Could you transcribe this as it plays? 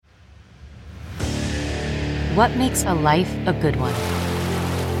What makes a life a good one?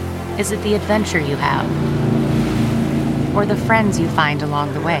 Is it the adventure you have? Or the friends you find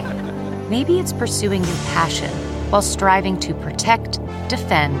along the way? Maybe it's pursuing your passion while striving to protect,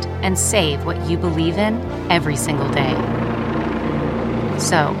 defend, and save what you believe in every single day.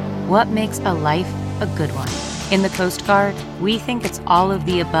 So, what makes a life a good one? In the Coast Guard, we think it's all of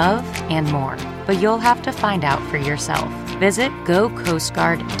the above and more, but you'll have to find out for yourself. Visit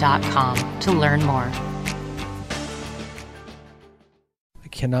gocoastguard.com to learn more. I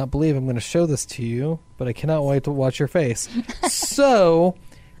cannot believe I'm going to show this to you, but I cannot wait to watch your face. So,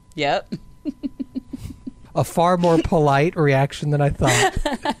 Yep. a far more polite reaction than I thought.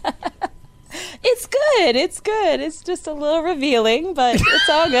 It's good. It's good. It's just a little revealing, but it's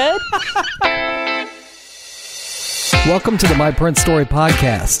all good. Welcome to the My Prince Story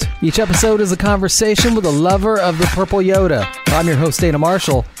podcast. Each episode is a conversation with a lover of the Purple Yoda. I'm your host, Dana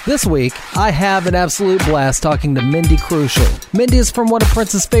Marshall. This week, I have an absolute blast talking to Mindy Crucial. Mindy is from one of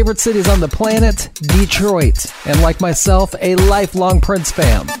Prince's favorite cities on the planet, Detroit, and like myself, a lifelong Prince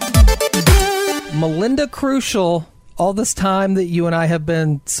fan. Melinda Crucial, all this time that you and I have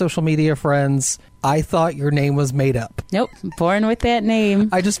been social media friends, I thought your name was made up. Nope. Born with that name.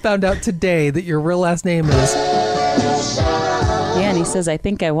 I just found out today that your real last name is... Yeah, and he says, I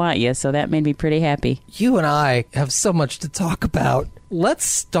think I want you, so that made me pretty happy. You and I have so much to talk about. Let's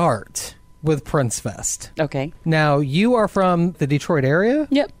start with Prince Fest. Okay. Now, you are from the Detroit area?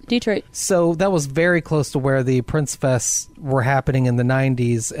 Yep, Detroit. So that was very close to where the Prince Fests were happening in the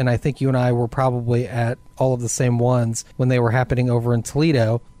 90s, and I think you and I were probably at all of the same ones when they were happening over in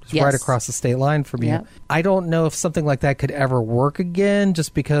Toledo. Yes. Right across the state line from you. Yep. I don't know if something like that could ever work again,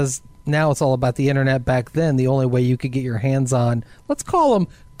 just because now it's all about the internet. Back then, the only way you could get your hands on, let's call them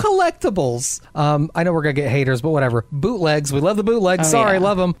collectibles. I know we're going to get haters, but whatever. Bootlegs. We love the bootlegs. Sorry,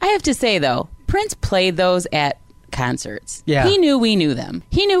 love them. I have to say, though, Prince played those at concerts. Yeah. He knew we knew them.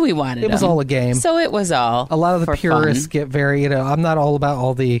 He knew we wanted them. It was all a game. So it was all a lot of the for purists fun. get very, I'm not all about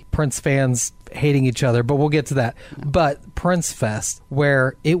all the Prince fans hating each other, but we'll get to that. But Prince Fest,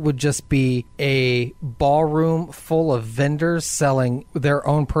 where it would just be a ballroom full of vendors selling their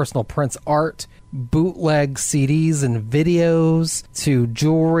own personal Prince art, bootleg CDs and videos, to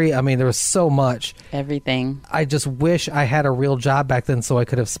jewelry. I mean, there was so much. Everything. I just wish I had a real job back then so I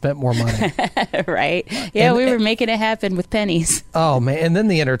could have spent more money. Right? Yeah, we were making it happen with pennies. Oh, man. And then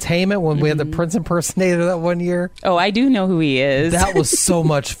the entertainment when we had the Prince impersonator that one year. Oh, I do know who he is. That was so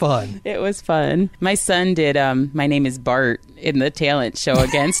much fun. It was fun. My son did My Name is Bart in the talent show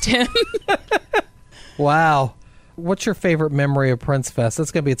against him. Wow. What's your favorite memory of Prince Fest?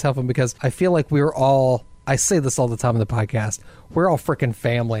 That's going to be a tough one because I feel like we're all, I say this all the time in the podcast, we're all freaking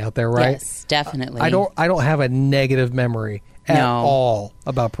family out there, right? Yes, definitely. I don't have a negative memory at all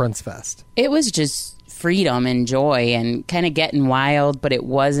about Prince Fest. It was just freedom and joy and kind of getting wild, but it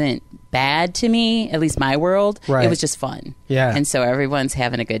wasn't bad to me, at least my world. Right. It was just fun. Yeah. And so everyone's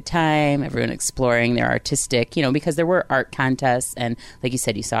having a good time, everyone exploring their artistic, because there were art contests and like you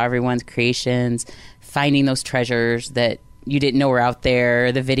said, you saw everyone's creations, finding those treasures that you didn't know were out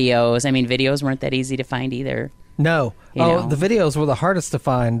there, the videos. I mean, videos weren't that easy to find either. No. You know. The videos were the hardest to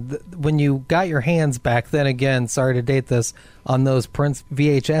find. When you got your hands back then, again, sorry to date this, on those Prince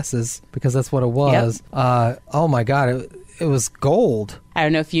VHSs, because that's what it was. Yep. Oh my God, it was gold. I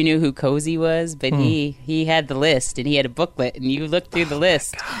don't know if you knew who Cozy was, but he had the list and he had a booklet and you looked through the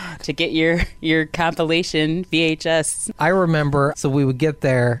list to get your compilation VHS. I remember, so we would get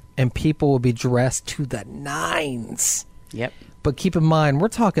there and people would be dressed to the nines. Yep. But keep in mind, we're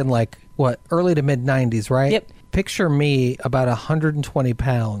talking like, early to mid 90s, right? Yep. Picture me about 120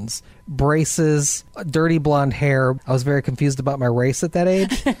 pounds, braces, dirty blonde hair. I was very confused about my race at that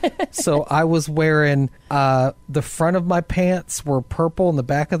age. So I was wearing, the front of my pants were purple and the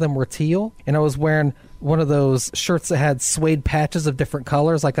back of them were teal. And I was wearing one of those shirts that had suede patches of different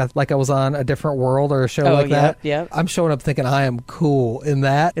colors, like I was on A Different World or a show like that. Yep. I'm showing up thinking I am cool in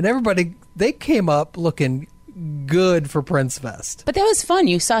that. And everybody, they came up looking good for Prince Fest. But that was fun.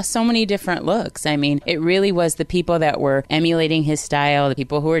 You saw so many different looks. I mean, it really was the people that were emulating his style, the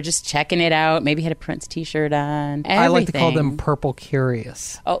people who were just checking it out, maybe had a Prince t-shirt on. Everything. I like to call them purple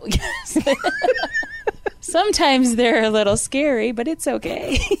curious. Oh, yes. Sometimes they're a little scary, but it's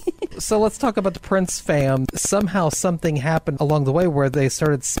okay. So let's talk about the Prince fam. Somehow something happened along the way where they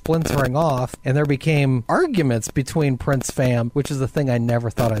started splintering off and there became arguments between Prince fam, which is the thing I never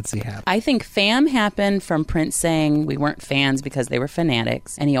thought I'd see happen. I think fam happened from Prince saying we weren't fans because they were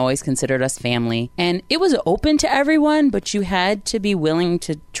fanatics and he always considered us family. And it was open to everyone, but you had to be willing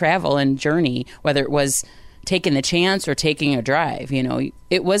to travel and journey, whether it was taking the chance or taking a drive.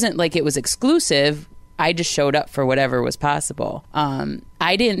 It wasn't like it was exclusive. I just showed up for whatever was possible.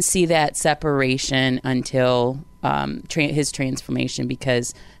 I didn't see that separation until his transformation,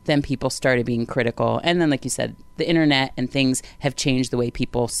 because then people started being critical. And then, like you said, the internet and things have changed the way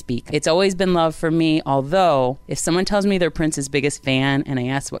people speak. It's always been love for me, although if someone tells me they're Prince's biggest fan and I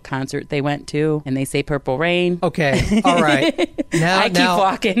ask what concert they went to and they say Purple Rain. Okay, all right. Now, I keep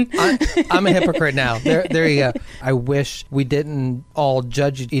walking. I'm a hypocrite now. There you go. I wish we didn't all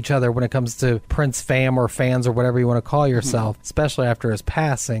judge each other when it comes to Prince fam or fans or whatever you want to call yourself, especially after his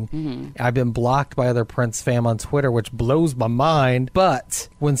passing. I've been blocked by other Prince fam on Twitter, which blows my mind. But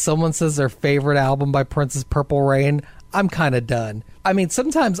when someone says their favorite album by Prince is Purple Rain, I'm kind of done. I mean,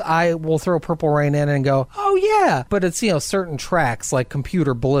 sometimes I will throw Purple Rain in and go, oh yeah, but it's, certain tracks like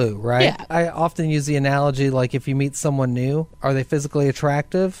Computer Blue, right? Yeah. I often use the analogy, like if you meet someone new, are they physically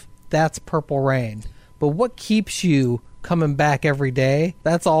attractive? That's Purple Rain. But what keeps you coming back every day?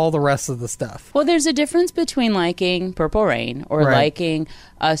 That's all the rest of the stuff. Well, there's a difference between liking Purple Rain or liking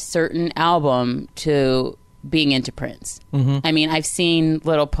a certain album to being into Prince. I mean, I've seen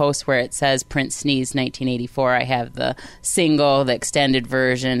little posts where it says Prince sneezed 1984. I have the single, the extended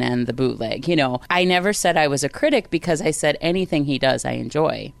version, and the bootleg. I never said I was a critic, because I said anything he does I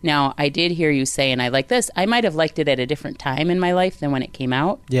enjoy. Now, I did hear you say, and I like this, I might have liked it at a different time in my life than when it came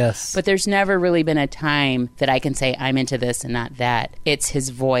out. Yes. But there's never really been a time that I can say I'm into this and not that. It's his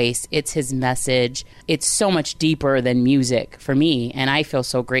voice. It's his message. It's so much deeper than music for me. And I feel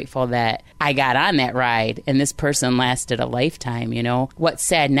so grateful that I got on that ride and this person lasted a lifetime. What's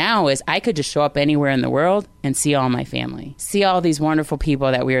sad now is I could just show up anywhere in the world and see all my family, see all these wonderful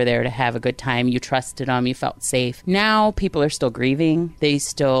people that we were there to have a good time. You trusted them. You felt safe. Now people are still grieving. They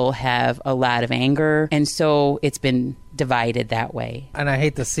still have a lot of anger. And so it's been divided that way. And I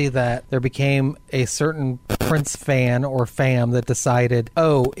hate to see that there became a certain Prince fan or fam that decided,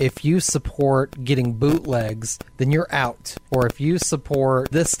 oh, if you support getting bootlegs, then you're out. Or if you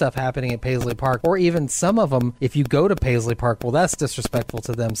support this stuff happening at Paisley Park, or even some of them, if you go to Paisley Park, well, that's disrespectful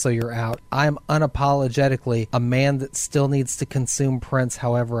to them, so you're out. I'm unapologetically a man that still needs to consume Prince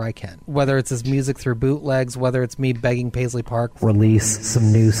however I can. Whether it's his music through bootlegs, whether it's me begging Paisley Park, release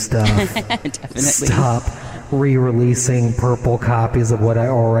some new stuff. Definitely. Stop re-releasing purple copies of what I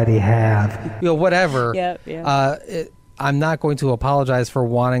already have. Whatever. Yep. I'm not going to apologize for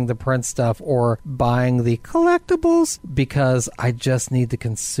wanting the Prince stuff or buying the collectibles, because I just need to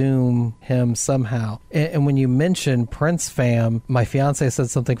consume him somehow. And when you mention Prince fam, my fiance said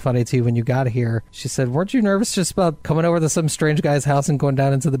something funny to you when you got here. She said, weren't you nervous just about coming over to some strange guy's house and going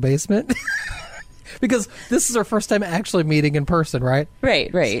down into the basement? Because this is our first time actually meeting in person, right?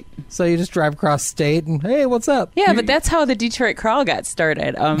 Right. So you just drive across state and, hey, what's up? Yeah, but that's how the Detroit Crawl got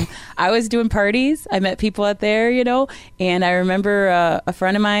started. I was doing parties. I met people out there, and I remember a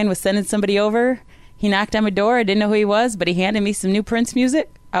friend of mine was sending somebody over. He knocked on my door. I didn't know who he was, but he handed me some new Prince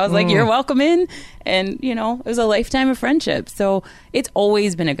music. I was like, you're welcome in. And, it was a lifetime of friendship. So it's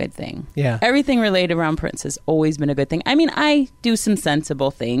always been a good thing. Yeah. Everything related around Prince has always been a good thing. I mean, I do some sensible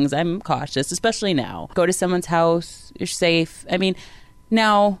things. I'm cautious, especially now. Go to someone's house. You're safe. I mean,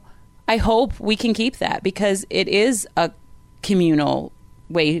 now I hope we can keep that, because it is a communal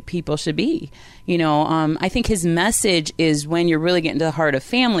way people should be. I think his message is, when you're really getting to the heart of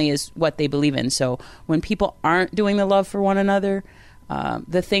family, is what they believe in. So when people aren't doing the love for one another,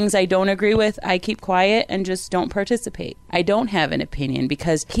 the things I don't agree with, I keep quiet and just don't participate. I don't have an opinion,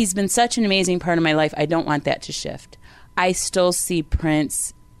 because he's been such an amazing part of my life. I don't want that to shift. I still see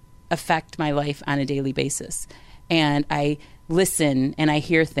Prince affect my life on a daily basis. And I listen and I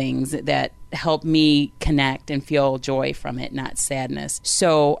hear things that help me connect and feel joy from it, not sadness.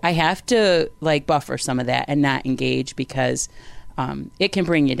 So I have to buffer some of that and not engage, because it can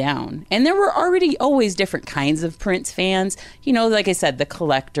bring you down. And there were already always different kinds of Prince fans. Like I said, the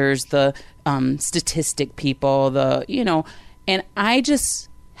collectors, the statistic people, and I just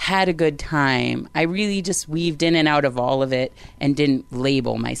had a good time. I really just weaved in and out of all of it and didn't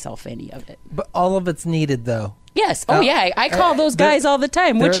label myself any of it. But all of it's needed, though. Yes. Oh, yeah. I call those guys all the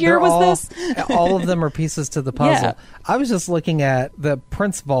time. Which year was this? All of them are pieces to the puzzle. Yeah. I was just looking at the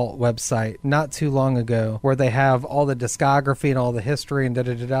Prince Vault website not too long ago, where they have all the discography and all the history and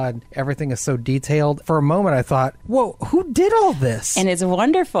da-da-da-da, and everything is so detailed. For a moment, I thought, whoa, who did all this? And it's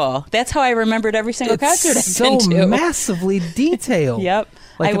wonderful. That's how I remembered every single concert I've been to. So massively detailed. Yep.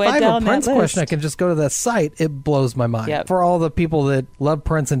 If I have a Prince question, I can just go to that site. It blows my mind. Yep. For all the people that love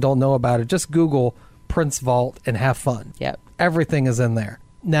Prince and don't know about it, just Google Prince Vault and have fun. Yep. Everything is in there.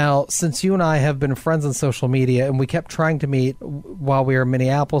 Now, since you and I have been friends on social media, and we kept trying to meet while we were in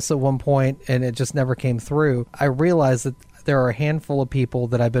Minneapolis at one point, and it just never came through, I realized that there are a handful of people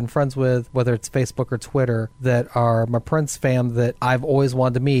that I've been friends with, whether it's Facebook or Twitter, that are my Prince fam that I've always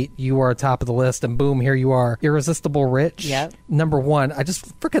wanted to meet. You are top of the list, and boom, here you are. Irresistible Rich. Yep. Number one. I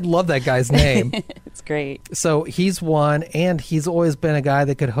just freaking love that guy's name. It's great. So he's one, and he's always been a guy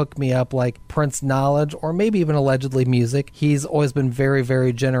that could hook me up like Prince knowledge or maybe even allegedly music. He's always been very,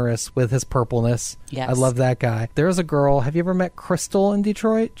 very generous with his purpleness. Yes. I love that guy. There's a girl. Have you ever met Crystal in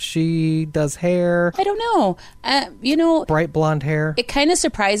Detroit? She does hair. I don't know. Bright blonde hair. It kind of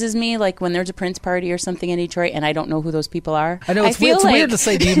surprises me, like when there's a Prince party or something in Detroit, and I don't know who those people are. I know it's weird to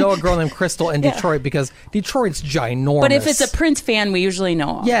say, do you know a girl named Crystal in Detroit? Because Detroit's ginormous. But if it's a Prince fan, we usually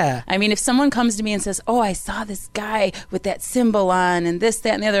know him. Yeah. I mean, if someone comes to me and says, "Oh, I saw this guy with that symbol on, and this,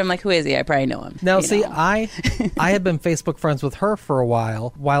 that, and the other," I'm like, "Who is he?" I probably know him. Now, see, I had been Facebook friends with her for a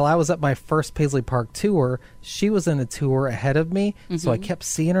while. While I was at my first Paisley Park tour, she was in a tour ahead of me, so I kept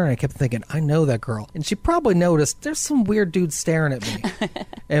seeing her, and I kept thinking, I know that girl. And she probably noticed there's some weird dude staring at me.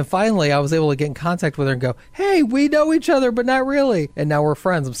 And finally, I was able to get in contact with her and go, hey, we know each other, but not really. And now we're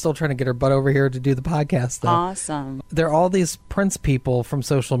friends. I'm still trying to get her butt over here to do the podcast, though. Awesome. There are all these Prince people from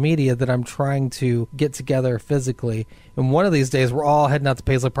social media that I'm trying to get together physically. And one of these days, we're all heading out to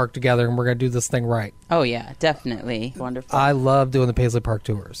Paisley Park together, and we're going to do this thing right. Oh, yeah, definitely. Wonderful. I love doing the Paisley Park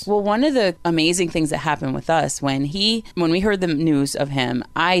tours. Well, one of the amazing things that happened with us when we heard the news of him,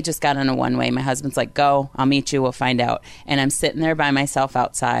 I just got on a one-way. My husband's like, go, I'll meet you, we'll find out. And I'm sitting there by myself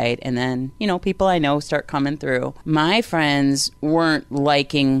outside, and then, people I know start coming through. My friends weren't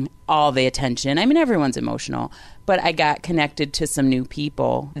liking all the attention. I mean, everyone's emotional. But I got connected to some new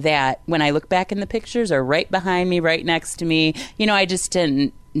people that when I look back in the pictures are right behind me, right next to me. I just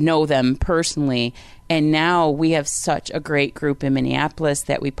didn't know them personally. And now we have such a great group in Minneapolis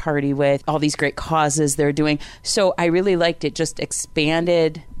that we party with, all these great causes they're doing. So I really liked it, just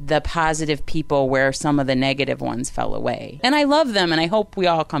expanded the positive people where some of the negative ones fell away. And I love them, and I hope we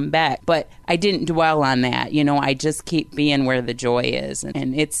all come back. But I didn't dwell on that. I just keep being where the joy is.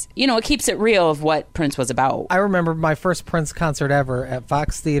 And it's, it keeps it real of what Prince was about. I remember my first Prince concert ever at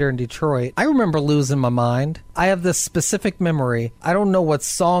Fox Theater in Detroit. I remember losing my mind. I have this specific memory. I don't know what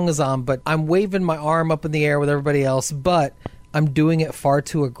song is on, but I'm waving my arm up in the air with everybody else, but I'm doing it far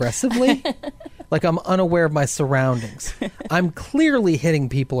too aggressively. Like I'm unaware of my surroundings. I'm clearly hitting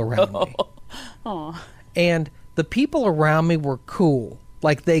people around me. Oh. And the people around me were cool.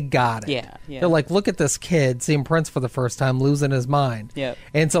 Like they got it. Yeah. They're like, look at this kid seeing Prince for the first time, losing his mind. Yep.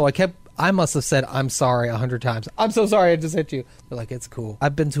 And so I must have said, I'm sorry 100 times. I'm so sorry I just hit you. They're like, it's cool.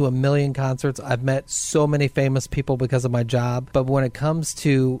 I've been to a million concerts. I've met so many famous people because of my job. But when it comes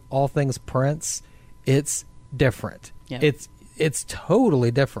to all things Prince, it's different. Yep. It's totally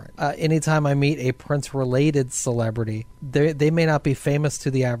different. Anytime I meet a Prince-related celebrity, they may not be famous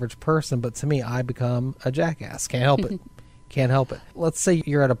to the average person, but to me, I become a jackass. Can't help it. Can't help it. Let's say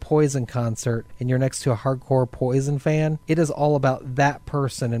you're at a Poison concert and you're next to a hardcore Poison fan. It is all about that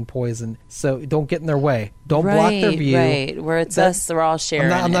person and Poison. So don't get in their way. Don't block their view. Right, where it's us, they're all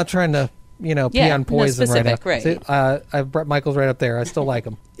sharing I'm not trying to, pee on Poison right now. Right. See, Bret Michaels right up there. I still like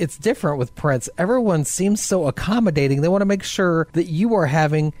him. It's different with Prince. Everyone seems so accommodating. They want to make sure that you are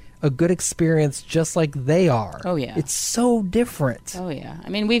having a good experience just like they are. Oh, yeah. It's so different. Oh, yeah. I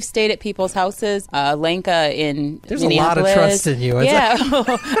mean, we've stayed at people's houses. Lenka in There's Minneapolis. a lot of trust in you. Yeah,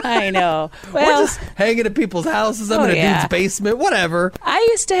 I know. Well, we're just hanging at people's houses. I'm in a dude's basement, whatever. I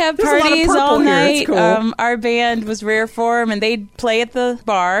used to have There's a lot of parties purple all here. night. It's cool. Our band was Rare Form, and they'd play at the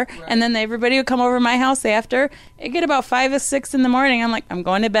bar, and then everybody would come over to my house after. It'd get about 5 or 6 in the morning. I'm like, I'm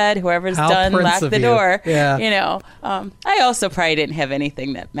going to bed. Whoever's done, Prince lock of the you. door. Yeah. I also probably didn't have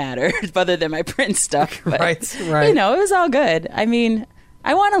anything that mattered other than my Prince stuff. But, Right. it was all good. I mean,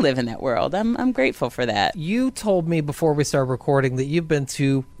 I want to live in that world. I'm grateful for that. You told me before we started recording that you've been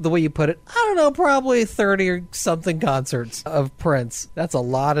to, the way you put it, I don't know, probably 30 or something concerts of Prince. That's a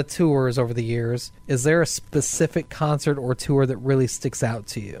lot of tours over the years. Is there a specific concert or tour that really sticks out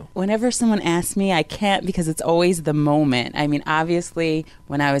to you? Whenever someone asks me, I can't because it's always the moment. I mean, obviously,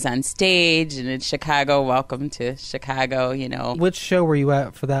 when I was on stage and in Chicago, welcome to Chicago, Which show were you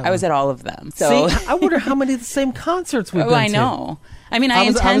at for that one? I was at all of them. So See, I wonder how many of the same concerts we've been to. I know. I mean, I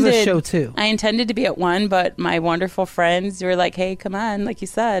was at a show too. I intended to be at one, but my wonderful friends were like, hey, come on. Like you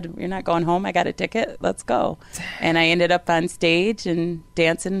said, you're not going home. I got a ticket. Let's go. And I ended up on stage and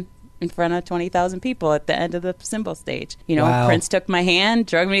dancing in front of 20,000 people at the end of the Symbol stage. Wow. Prince took my hand,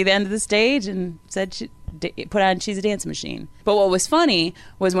 dragged me to the end of the stage, and said, put on She's a Dancing Machine. But what was funny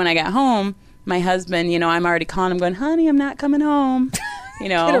was when I got home, my husband, I'm already calling him going, honey, I'm not coming home. You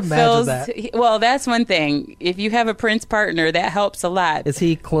know, Can imagine Phil's. that. Well, that's one thing. If you have a Prince partner, that helps a lot. Is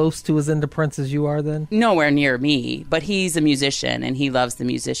he close to as into Prince as you are then? Nowhere near me, but he's a musician and he loves the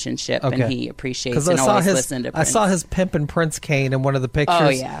musicianship and he appreciates and always listens to Prince. I saw his Pimpin' Prince cane in one of the pictures. Oh,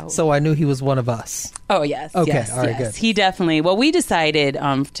 yeah. So I knew he was one of us. Oh, yes. Okay, yes, all right, yes. good. He definitely, well, we decided,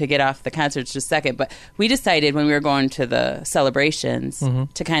 to get off the concerts just a second, but we decided when we were going to the celebrations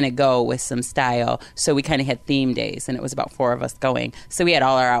to kind of go with some style. So we kind of had theme days and it was about 4 of us going. So we had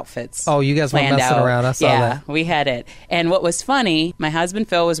all our outfits. Oh, you guys were planned messing out. around. I saw that. Yeah, we had it. And what was funny, my husband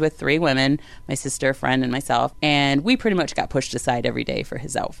Phil was with 3 women, my sister, a friend, and myself, and we pretty much got pushed aside every day for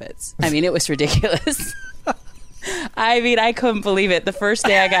his outfits. I mean, it was ridiculous. I mean, I couldn't believe it. The first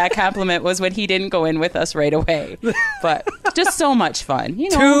day I got a compliment was when he didn't go in with us right away. But just so much fun. You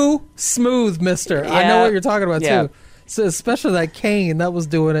know. Too smooth, mister. I know what you're talking about, too. So especially that cane, that was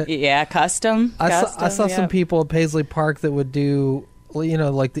doing it. Yeah, custom. I saw some people at Paisley Park that would do, you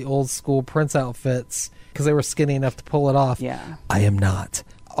know, like the old school Prince outfits because they were skinny enough to pull it off. Yeah. I am not.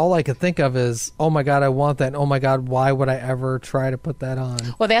 All I could think of is, oh my God, I want that. And oh my God, why would I ever try to put that on?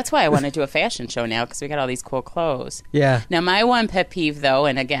 Well, that's why I want to do a fashion show now because we got all these cool clothes. Yeah. Now, my one pet peeve, though,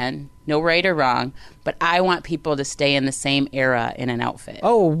 and again, no right or wrong, but I want people to stay in the same era in an outfit.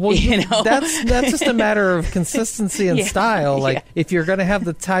 Oh, well, you know? that's just a matter of consistency and style. Like, if you're going to have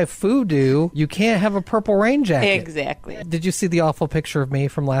the Thai Fudu, you can't have a Purple Rain jacket. Exactly. Did you see the awful picture of me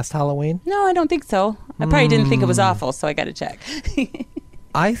from last Halloween? No, I don't think so. I probably didn't think it was awful, so I got to check.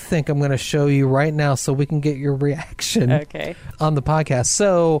 I think I'm going to show you right now so we can get your reaction on the podcast.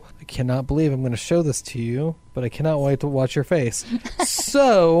 So I cannot believe I'm going to show this to you, but I cannot wait to watch your face.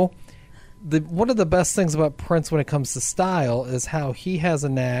 So one of the best things about Prince when it comes to style is how he had a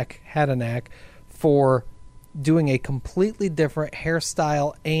knack for doing a completely different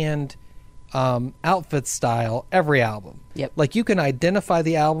hairstyle and outfit style every album. Yep. Like you can identify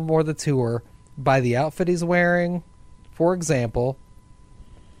the album or the tour by the outfit he's wearing. For example,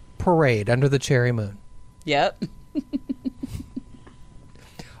 Parade, Under the Cherry Moon. Yep.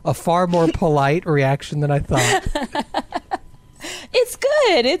 A far more polite reaction than I thought. It's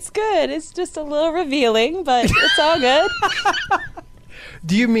good. It's good. It's just a little revealing, but it's all good.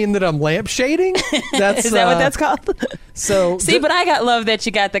 Do you mean that I'm lampshading? That's, Is that what that's called? So see, but I love that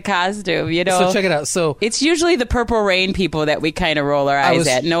you got the costume, you know. So check it out. So it's usually the Purple Rain people that we kind of roll our eyes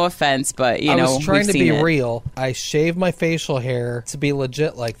at. No offense, but you know, I was trying to be it. real. I shaved my facial hair to be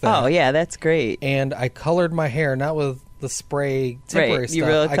legit like that. Oh yeah, that's great. And I colored my hair, not with the spray temporary stuff. You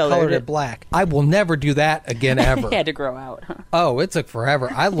really I colored it it black. I will never do that again ever. It had to grow out, huh? Oh, it took forever.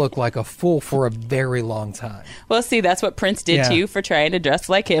 I looked like a fool for a very long time. Well, see, that's what Prince did to you for trying to dress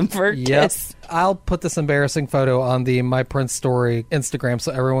like him for Kiss. I'll put this embarrassing photo on the My Prince Story Instagram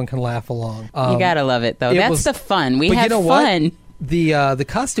so everyone can laugh along. You gotta love it though. That's the fun. We had fun. What? The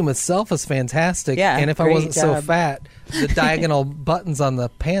costume itself is fantastic. Yeah, and if I wasn't so fat, the diagonal buttons on the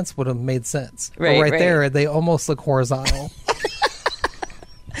pants would have made sense. Right, but right there, they almost look horizontal.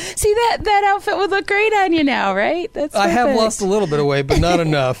 See, that outfit would look great on you now, right? That's perfect. I have lost a little bit of weight, but not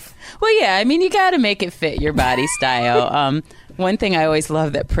enough. Well, yeah, I mean, you got to make it fit your body style. One thing I always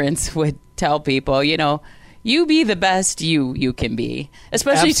love that Prince would tell people, you know, you be the best you can be,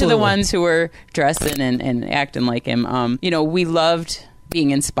 especially to the ones who were dressing and acting like him. You know, we loved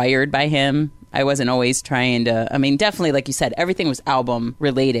being inspired by him. I wasn't always trying to, I mean, definitely, like you said, everything was album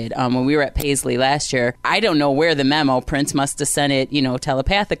related. When we were at Paisley last year, I don't know where the memo, Prince must have sent it, you know,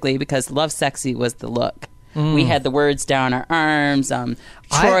 telepathically because Love Sexy was the look. We had the words down our arms.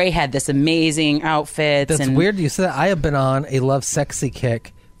 Troy had this amazing outfit. That's weird you said that. I have been on a Love Sexy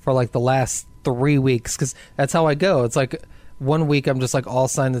kick for like the last 3 weeks because that's how I go. It's like 1 week I'm just like all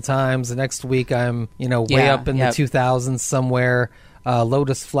Sign the Times. The next week I'm, you know, way up in the 2000s somewhere.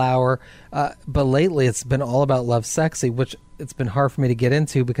 Lotus Flower, but lately it's been all about Love Sexy, which it's been hard for me to get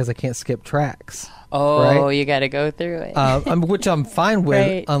into because I can't skip tracks. Oh, right? You got to go through it. Which I'm fine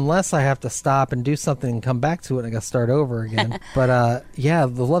with, unless I have to stop and do something and come back to it and I got to start over again. But yeah,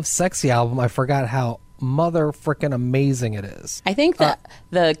 the Love Sexy album, I forgot how mother frickin' amazing it is. I think that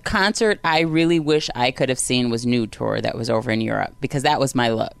the concert I really wish I could have seen was Nude Tour that was over in Europe because that was my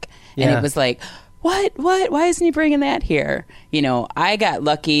look. And it was like, what? Why isn't he bringing that here? You know, I got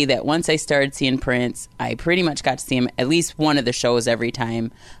lucky that once I started seeing Prince, I pretty much got to see him at least one of the shows every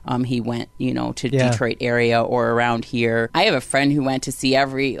time he went, you know, to Detroit area or around here. I have a friend who went to see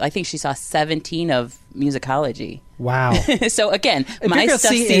I think she saw 17 of Musicology. Wow. So again, if my you're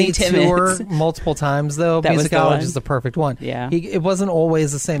stuff see seemed any tour multiple times though, Musicology is the perfect one. Yeah. It wasn't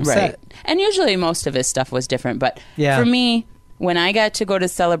always the same set. And usually most of his stuff was different, but for me, when I got to go to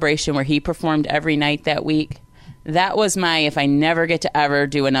Celebration where he performed every night that week, That was my, if I never get to ever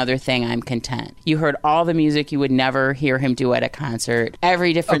do another thing, I'm content. You heard all the music you would never hear him do at a concert,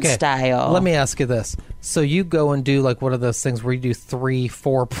 every different style. Let me ask you this. So you go and do like one of those things where you do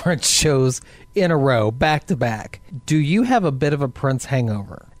 3-4 Prince shows in a row, back to back. Do you have a bit of a Prince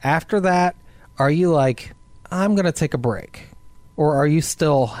hangover? After that, are you like, I'm going to take a break? Or are you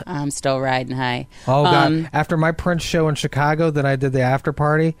still... I'm still riding high. Oh, God. After my Prince show in Chicago, then I did the after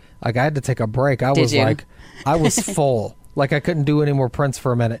party, like I had to take a break. I was full. Like I couldn't do any more Prince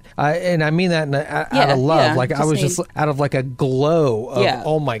for a minute. And I mean that out of love. Yeah, like I was just out of like a glow of,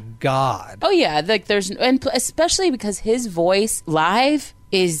 oh my God. Oh yeah. Like and especially because his voice live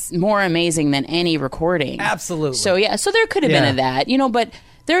is more amazing than any recording. Absolutely. So yeah. So there could have been that, but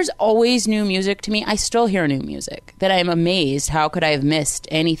there's always new music to me. I still hear new music that I'm amazed. How could I have missed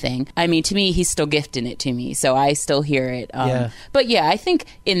anything? I mean, to me, he's still gifting it to me, so I still hear it. But yeah, I think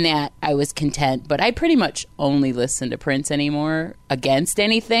in that I was content, but I pretty much only listen to Prince anymore against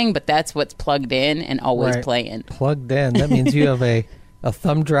anything, but that's what's plugged in and always playing. Plugged in. That means you have a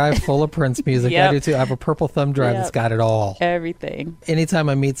thumb drive full of Prince music. I do too. I have a purple thumb drive that's got it all. Everything. Anytime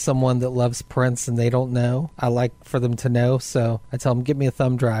I meet someone that loves Prince and they don't know, I like for them to know. So I tell them, get me a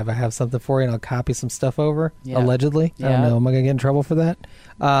thumb drive. I have something for you and I'll copy some stuff over, allegedly. I don't know. Am I going to get in trouble for that?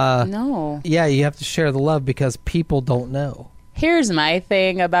 No. Yeah, you have to share the love because people don't know. Here's my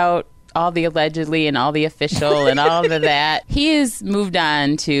thing about all the allegedly and all the official and all of that. He has moved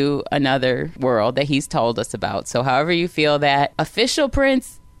on to another world that he's told us about. So however you feel, that official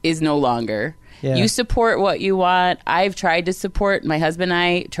Prince is no longer. Yeah. You support what you want. I've tried to support, my husband and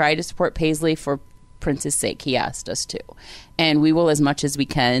I tried to support Paisley for Prince's sake. He asked us to. And we will as much as we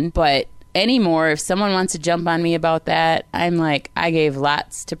can. But anymore, if someone wants to jump on me about that, I'm like, I gave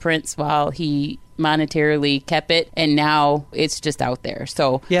lots to Prince while he monetarily kept it, and now it's just out there.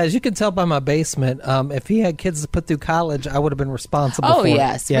 So yeah, as you can tell by my basement, if he had kids to put through college, I would have been responsible for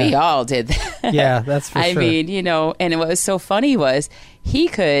yes, it. We all did that. Yeah, that's for sure. I mean, and what was so funny was he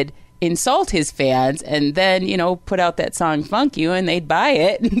could insult his fans and then, put out that song Funk You and they'd buy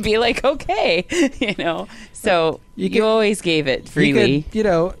it and be like, okay, So you always gave it freely. You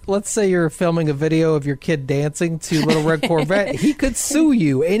could, let's say you're filming a video of your kid dancing to Little Red Corvette. He could sue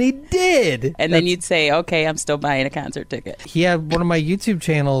you, and he did. And then you'd say, okay, I'm still buying a concert ticket. He had one of my YouTube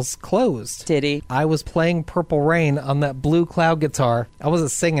channels closed. Did he? I was playing Purple Rain on that Blue Cloud guitar. I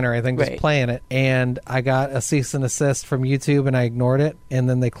wasn't singing or anything, just playing it. And I got a cease and desist from YouTube, and I ignored it. And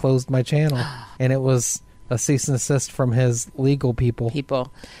then they closed my channel. And it was a cease and desist from his legal people.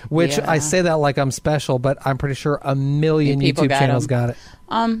 Which I say that like I'm special, but I'm pretty sure a million YouTube channels got it.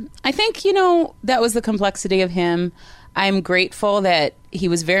 I think, that was the complexity of him. I'm grateful that he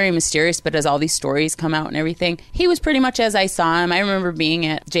was very mysterious, but as all these stories come out and everything, he was pretty much as I saw him. I remember being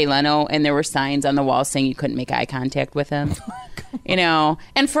at Jay Leno and there were signs on the wall saying you couldn't make eye contact with him.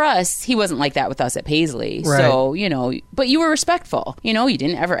 And for us, he wasn't like that with us at Paisley. Right. So, but you were respectful. You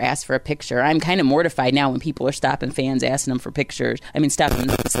didn't ever ask for a picture. I'm kind of mortified now when people are stopping fans, asking them for pictures. I mean, stopping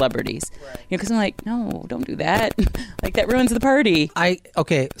celebrities. Because I'm like, no, don't do that. Like, that ruins the party.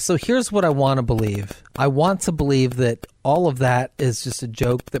 Okay, so here's what I want to believe. I want to believe that all of that is just a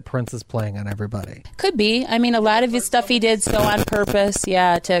joke that Prince is playing on everybody. Could be. I mean, a lot of his stuff he did so on purpose,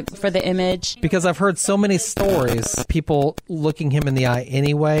 for the image. Because I've heard so many stories, people looking him in the eye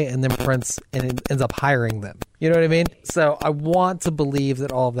anyway, and then Prince ends up hiring them. You know what I mean? So I want to believe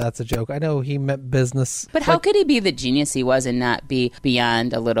that all of that's a joke. I know he meant business. But how could he be the genius he was and not be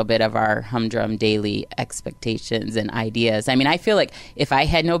beyond a little bit of our humdrum daily expectations and ideas? I mean, I feel like if I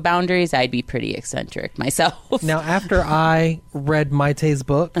had no boundaries, I'd be pretty eccentric myself. Now, after I read Maite's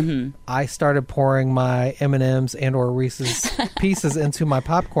book, I started pouring my M&Ms and or Reese's Pieces into my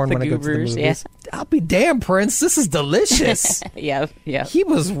popcorn when I go to the movies. Yeah. I'll be damned, Prince. This is delicious. Yeah. He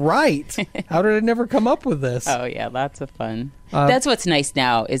was right. How did I never come up with this? Oh, yeah, lots of fun. That's what's nice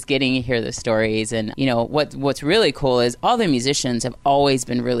now is getting to hear the stories. And, what's really cool is all the musicians have always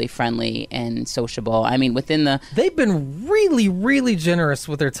been really friendly and sociable. I mean, they've been really, really generous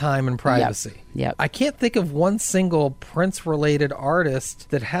with their time and privacy. Yep. I can't think of one single Prince-related artist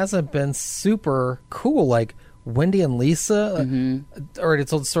that hasn't been super cool, like Wendy and Lisa. I already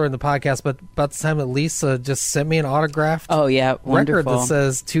told the story in the podcast, but about the time that Lisa just sent me an autographed record that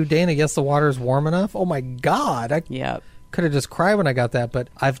says, "To Dana, yes, the water is warm enough." Oh my God. I could have just cried when I got that, but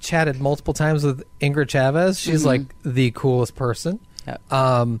I've chatted multiple times with Ingrid Chavez. She's like the coolest person. Yep.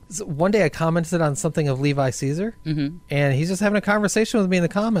 So one day I commented on something of Levi Caesar, and he's just having a conversation with me in the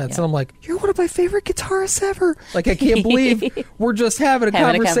comments, and I'm like, "You're one of my favorite guitarists ever!" Like, I can't believe we're just having a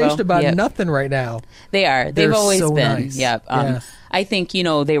conversation about nothing right now. They've always so been. Nice. Yep. I think,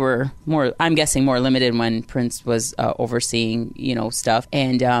 they were more, I'm guessing, more limited when Prince was overseeing, stuff.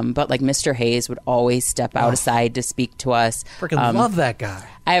 And, but like Mr. Hayes would always step outside to speak to us. Freaking love that guy.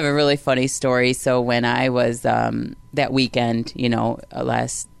 I have a really funny story. So when I was, that weekend,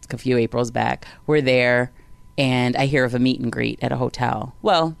 last a few Aprils back, we're there and I hear of a meet and greet at a hotel.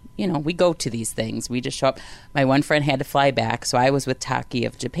 Well, we go to these things. We just show up. My one friend had to fly back, so I was with Taki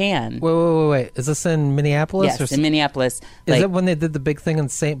of Japan. Wait. Is this in Minneapolis? Yes, in Minneapolis. Is it when they did the big thing in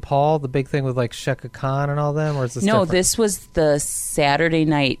St. Paul, the big thing with like Shaka Khan and all them, or is this No, different? this was the Saturday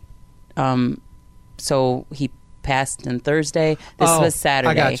night. So he passed on Thursday. This was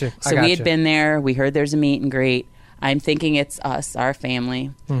Saturday. I got you. So we had been there. We heard there's a meet and greet. I'm thinking it's us, our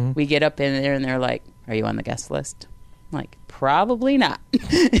family. Mm-hmm. We get up in there, and they're like, "Are you on the guest list?" I'm like, probably not.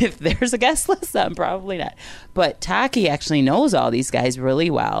 If there's a guest list, I'm probably not. But Taki actually knows all these guys really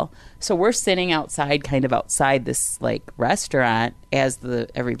well. So we're sitting outside, kind of outside this like restaurant as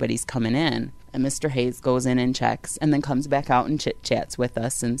everybody's coming in. And Mr. Hayes goes in and checks and then comes back out and chit-chats with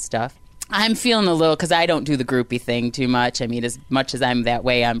us and stuff. I'm feeling a little, because I don't do the groupie thing too much. I mean, as much as I'm that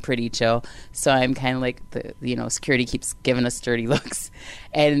way, I'm pretty chill. So I'm kind of like, security keeps giving us dirty looks.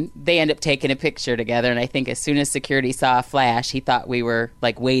 And they end up taking a picture together. And I think as soon as security saw a flash, he thought we were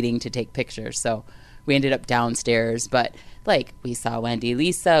like waiting to take pictures. So we ended up downstairs. But like, we saw Wendy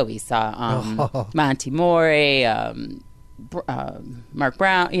Lisa, we saw Monty Mori, Mark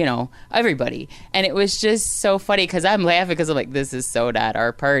Brown, everybody. And it was just so funny because I'm laughing because I'm like, this is so not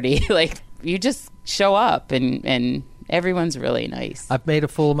our party. Like, you just show up and everyone's really nice. I've made a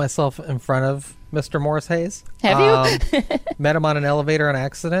fool of myself in front of Mr. Morris Hayes. Have you? Met him on an elevator on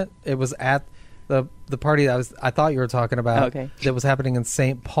accident. It was at the party I thought you were talking about. Okay. That was happening in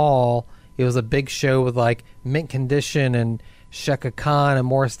St. Paul. It was a big show with like Mint Condition and Shaka Khan and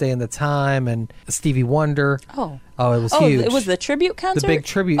Morris Day and the Time and Stevie Wonder. Oh, it was huge. It was the tribute concert? The big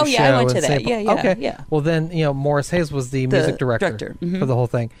tribute show. Oh, yeah, I went to in that. St. Paul. Yeah. Okay. Well, then, Morris Hayes was the music director. Mm-hmm. For the whole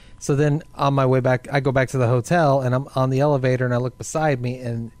thing. So then on my way back, I go back to the hotel and I'm on the elevator and I look beside me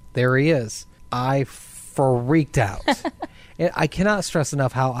and there he is. I freaked out. And I cannot stress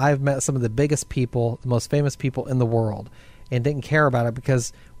enough how I've met some of the biggest people, the most famous people in the world, and didn't care about it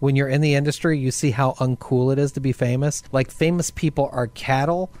because when you're in the industry, you see how uncool it is to be famous. Like, famous people are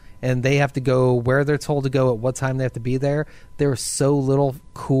cattle, and they have to go where they're told to go at what time they have to be there. They're so little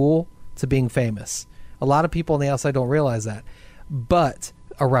cool to being famous. A lot of people on the outside don't realize that. But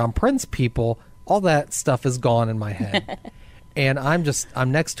around Prince people, all that stuff is gone in my head. And I'm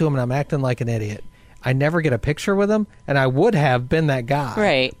next to him, and I'm acting like an idiot. I never get a picture with him, and I would have been that guy.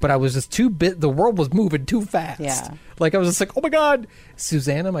 Right. But I was just the world was moving too fast. Yeah. Like, I was just like, oh my God.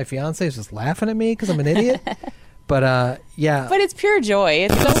 Susanna, my fiance, is just laughing at me because I'm an idiot. But, yeah. But it's pure joy.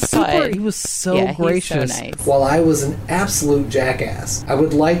 It's so fun. He was so gracious. He's so nice. While I was an absolute jackass, I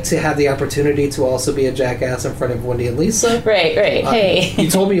would like to have the opportunity to also be a jackass in front of Wendy and Lisa. Right. Hey. You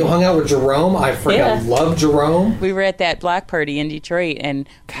told me you hung out with Jerome. I freaking love Jerome. We were at that block party in Detroit, and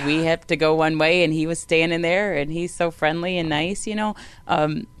we had to go one way, and he was standing there, and he's so friendly and nice,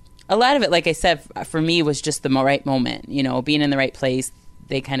 A lot of it, like I said, for me was just the right moment, being in the right place.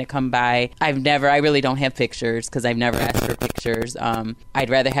 They kind of come by. I really don't have pictures because I've never asked for pictures. I'd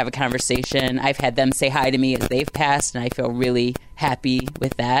rather have a conversation. I've had them say hi to me as they've passed, and I feel really happy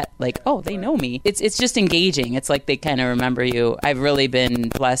with that. Like, oh, they know me. It's just engaging. It's like they kind of remember you. I've really been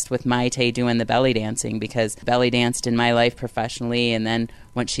blessed with Maite doing the belly dancing because belly danced in my life professionally, and then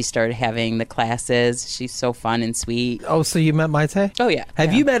once she started having the classes, she's so fun and sweet. Oh, so you met Maite? Oh, yeah.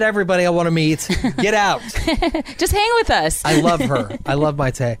 Have you met everybody I want to meet? Get out. Just hang with us. I love her. I love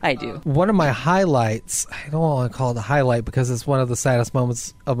Maite. I do. One of my highlights, I don't want to call it a highlight because it's one of the saddest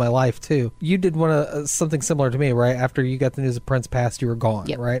moments of my life, too. You did something similar to me, right? After you got the news that Prince passed, you were gone,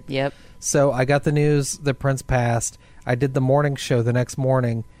 right? Yep. So I got the news that Prince passed. I did the morning show the next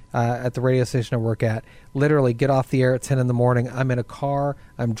morning at the radio station I work at. Literally get off the air at 10 in the morning. I'm in a car.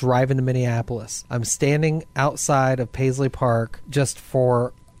 I'm driving to Minneapolis. I'm standing outside of Paisley Park just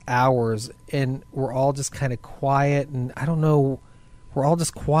for hours, and we're all just kind of quiet, and I don't know, we're all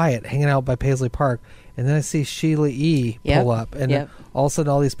just quiet hanging out by Paisley Park. And then I see Sheila E. pull up, and all of a sudden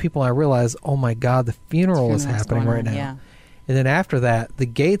all these people, and I realize, oh my God, the funeral is happening right now. Yeah. And then after that, the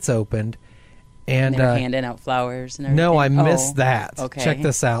gates opened, and they were handing out flowers and everything. No, I missed that. Okay. Check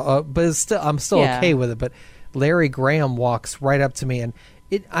this out. But I'm still okay with it. But Larry Graham walks right up to me, and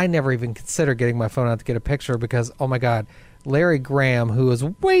I never even considered getting my phone out to get a picture because, oh my God, Larry Graham, who is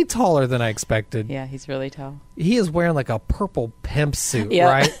way taller than I expected. Yeah, he's really tall. He is wearing like a purple pimp suit,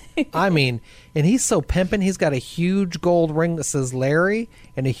 right? I mean, and he's so pimping. He's got a huge gold ring that says Larry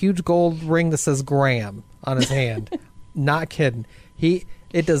and a huge gold ring that says Graham on his hand. not kidding.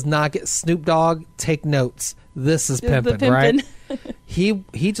 It does not get Snoop Dogg. Take notes. This is pimpin', right?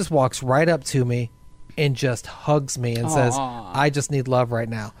 He just walks right up to me and just hugs me and says, "I just need love right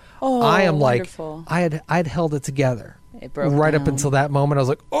now." Oh, I am wonderful. like, I'd held it together. It broke right down. up until that moment. I was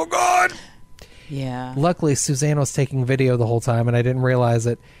like, "Oh God!" Yeah. Luckily, Suzanne was taking video the whole time, and I didn't realize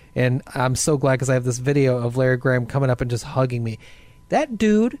it. And I'm so glad because I have this video of Larry Graham coming up and just hugging me. That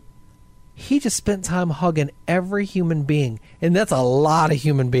dude, he just spent time hugging every human being, and that's a lot of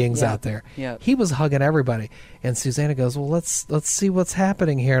human beings out there. Yep. He was hugging everybody, and Susanna goes, "Well, let's see what's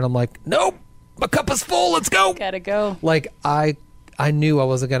happening here." And I'm like, "Nope, my cup is full. Let's go." Gotta go. Like I knew I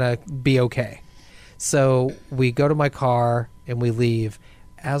wasn't gonna be okay. So we go to my car and we leave.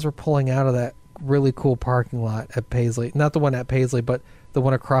 As we're pulling out of that really cool parking lot at Paisley, not the one at Paisley, but the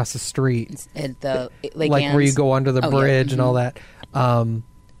one across the street, At the Lake like Anne's. where you go under the Oh, yeah. bridge and all Mm-hmm. that.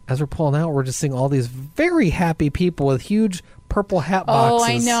 As we're pulling out, we're just seeing all these very happy people with huge purple hat Oh,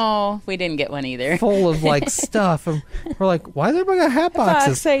 boxes. I know. We didn't get one either. Full of like stuff, and we're like, "Why is everybody got hat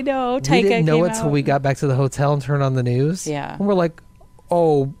boxes?" I know. We Tyga didn't know came it till out. we got back to the hotel and turned on the news. Yeah. And we're like,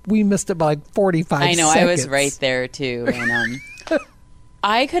 "Oh, we missed it by like 45 I know. seconds." I was right there too. And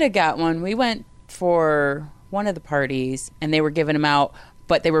I could have got one. We went for one of the parties, and they were giving them out,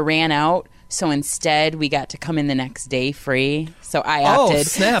 but they were ran out. So instead, we got to come in the next day free. So I opted Oh,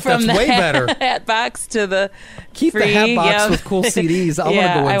 snap. from That's the way better. hat box to the Keep free. the hat box Yep. with cool CDs. I yeah, want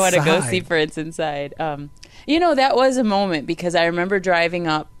to go inside. I want to go see Prince inside. That was a moment because I remember driving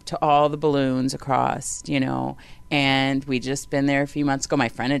up to all the balloons across, and we'd just been there a few months ago. My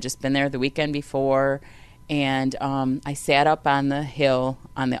friend had just been there the weekend before. And I sat up on the hill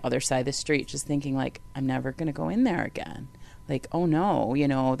on the other side of the street just thinking, like, I'm never going to go in there again. Like, oh,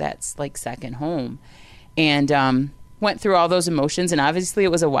 no, that's like second home. And went through all those emotions. And obviously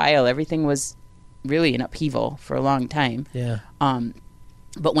it was a while. Everything was really in upheaval for a long time. Yeah.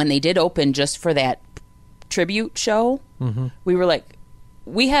 But when they did open just for that tribute show, we were like,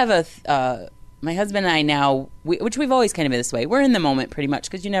 we have my husband and I now, which we've always kind of been this way. We're in the moment pretty much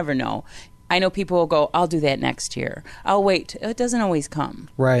because you never know. I know people will go, I'll do that next year. I'll wait. It doesn't always come.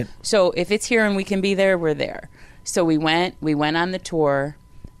 Right. So if it's here and we can be there, we're there. So we went on the tour,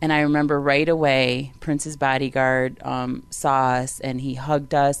 and I remember right away Prince's bodyguard saw us, and he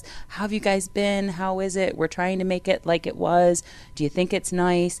hugged us. How have you guys been? How is it? We're trying to make it like it was. Do you think it's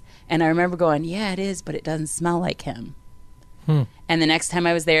nice? And I remember going, yeah, it is, but it doesn't smell like him. And the next time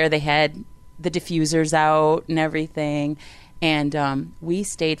I was there, they had the diffusers out and everything. And we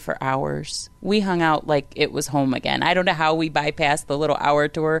stayed for hours. We hung out like it was home again. I don't know how we bypassed the little hour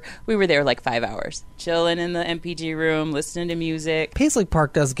tour. We were there like 5 hours, chilling in the MPG room, listening to music. Paisley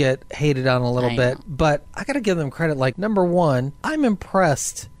Park does get hated on a little I bit, know. but I got to give them credit. Like, number one, I'm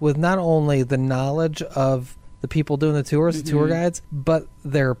impressed with not only the knowledge of the people doing the tours, the tour guides, but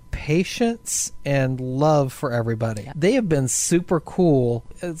their patience and love for everybody. They have been super cool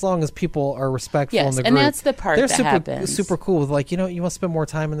as long as people are respectful Yes, in the and group. that's the part They're that super, happens. super cool with like, you want to spend more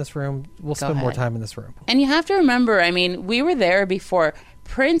time in this room? We'll spend more ahead. time in this room. And you have to remember, I mean, we were there before.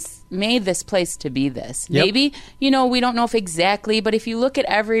 Prince made this place to be this. Yep. Maybe, we don't know if exactly, but if you look at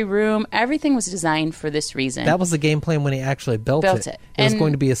every room, everything was designed for this reason. That was the game plan when he actually built it. It was And-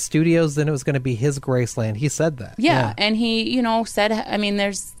 going to be his studios, then it was going to be his Graceland. He said that. Yeah, and he, said, I mean,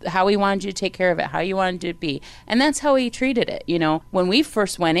 there's how he wanted you to take care of it, how you wanted it to be. And that's how he treated it, When we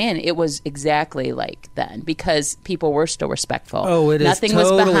first went in, it was exactly like then because people were still respectful. Oh, it is Nothing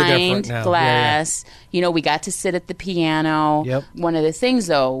totally was different behind now. glass. We got to sit at the piano. Yep. One of the things,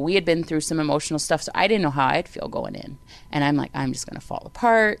 though, we had been through some emotional stuff, so I didn't know how I'd feel going in. And I'm like, I'm just going to fall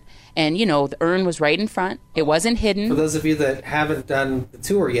apart. And, the urn was right in front. It wasn't hidden. For those of you that haven't done the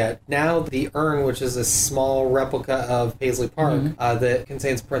tour yet, now the urn, which is a small replica of Paisley Park that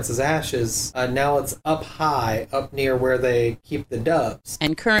contains Prince's ashes, now it's up high, up near where they keep the doves.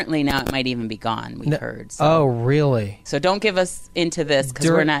 And currently now it might even be gone, we've heard. So. Oh, really? So don't give us into this because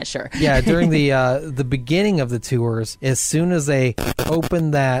we're not sure. Yeah, during the beginning of the tours, as soon as they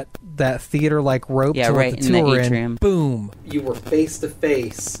opened that theater-like rope to right let the in the tour in, atrium. boom, you were face to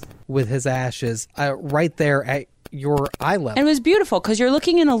face with his ashes, right there at your eye level. And it was beautiful because you're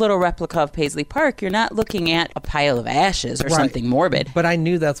looking in a little replica of Paisley Park. You're not looking at a pile of ashes or Right. something morbid. But I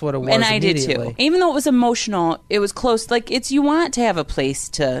knew that's what it was. And I did too. immediately. Even though it was emotional, it was close. Like you want to have a place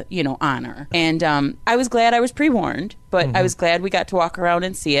to, honor. And I was glad I was pre-warned, but I was glad we got to walk around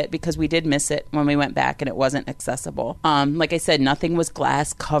and see it because we did miss it when we went back and it wasn't accessible. Like I said, nothing was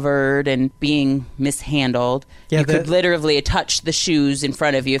glass covered and being mishandled. Yeah, you could literally touch the shoes in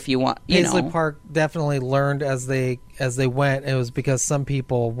front of you if you want. Paisley Park definitely learned as they as they went, it was because some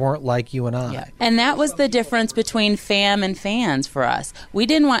people weren't like you and I. Yeah. And that was the difference between fam and fans for us. We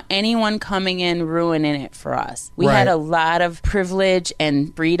didn't want anyone coming in ruining it for us. We had a lot of privilege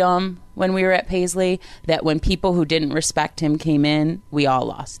and freedom when we were at Paisley, that when people who didn't respect him came in, we all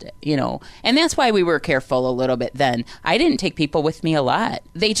lost it, you know. And that's why we were careful a little bit then. I didn't take people with me a lot.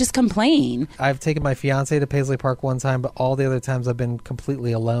 They just complain. I've taken my fiance to Paisley Park one time, but all the other times I've been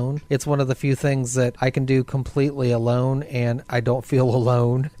completely alone. It's one of the few things that I can do completely alone, and I don't feel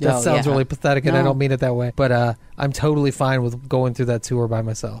alone. That sounds really pathetic, and I don't mean it that way. But I'm totally fine with going through that tour by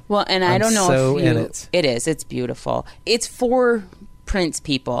myself. Well, and I don't know if you... in it. It is. It's beautiful. It's for Prince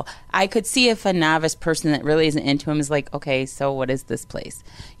people. I could see if a novice person that really isn't into him is like, okay, so what is this place?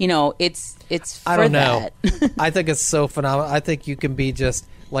 You know, it's for I don't know. that. I think it's so phenomenal. I think you can be just,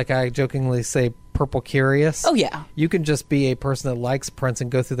 like I jokingly say, purple curious. Oh, yeah. You can just be a person that likes Prince and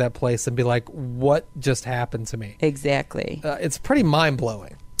go through that place and be like, what just happened to me? Exactly. It's pretty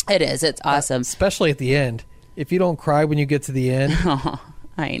mind-blowing. It is. It's awesome. Especially at the end. If you don't cry when you get to the end...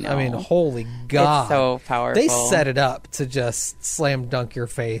 I know. I mean, holy God. It's so powerful. They set it up to just slam dunk your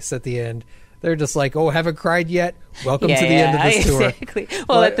face at the end. They're just like, oh, haven't cried yet? Welcome to the end of this tour. Exactly.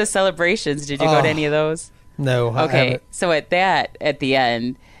 Well, at the celebrations, did you go to any of those? No, I haven't. So at the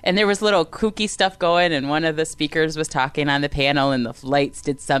end, and there was little kooky stuff going, and one of the speakers was talking on the panel, and the lights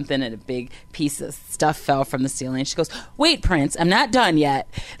did something, and a big piece of stuff fell from the ceiling. She goes, wait, Prince, I'm not done yet.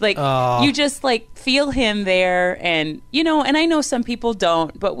 Like, you just, like, feel him there, and, you know, and I know some people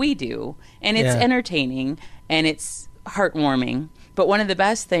don't, but we do. And it's entertaining, and it's heartwarming. But one of the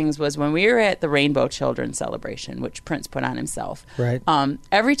best things was when we were at the Rainbow Children celebration, which Prince put on himself. Right.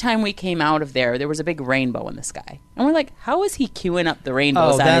 Every time we came out of there was a big rainbow in the sky. And we're like, how is he queuing up the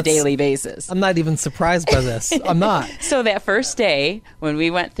rainbows on a daily basis? I'm not even surprised by this. I'm not. So that first day, when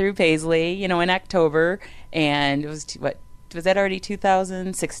we went through Paisley, you know, in October, and it was, was that already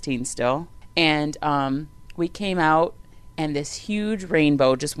 2016 still? And we came out, and this huge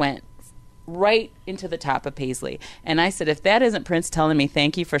rainbow just went right into the top of Paisley. And I said, if that isn't Prince telling me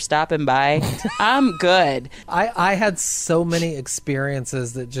thank you for stopping by, I'm good. I had so many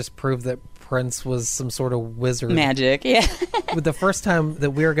experiences that just proved that Prince was some sort of wizard. Magic, yeah. With the first time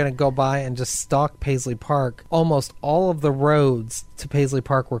that we were going to go by and just stalk Paisley Park, almost all of the roads to Paisley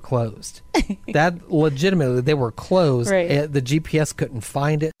Park were closed. That legitimately, they were closed. Right. The GPS couldn't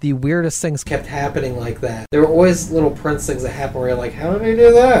find it. The weirdest things kept happening like that. There were always little Prince things that happened where you're like, how did he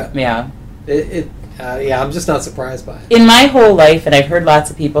do that? Yeah. I'm just not surprised by it. In my whole life, and I've heard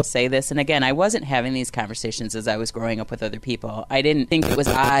lots of people say this, and again, I wasn't having these conversations as I was growing up with other people. I didn't think it was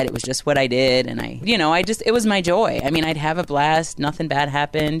odd. It was just what I did, and it was my joy. I mean, I'd have a blast. Nothing bad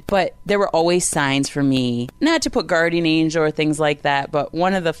happened. But there were always signs for me, not to put guardian angel or things like that, but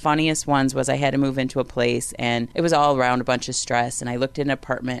one of the funniest ones was I had to move into a place, and it was all around a bunch of stress, and I looked at an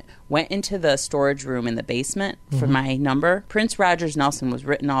apartment, went into the storage room in the basement for my number. Prince Rogers Nelson was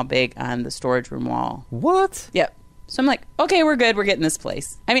written all big on the storage room wall. What? Yep. So I'm like, okay, we're good. We're getting this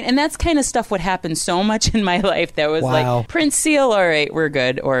place. I mean, and that's kind of stuff would happen so much in my life that was like, Prince Seal, all right, we're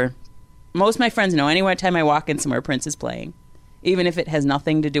good. Or most of my friends know any time I walk in somewhere, Prince is playing. Even if it has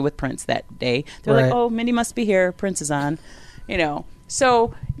nothing to do with Prince that day. They're like, oh, Mindy must be here. Prince is on. You know.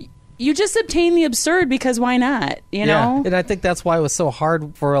 So you just obtain the absurd because why not? You know? And I think that's why it was so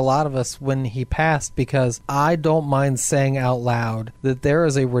hard for a lot of us when he passed, because I don't mind saying out loud that there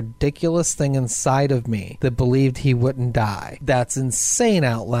is a ridiculous thing inside of me that believed he wouldn't die. That's insane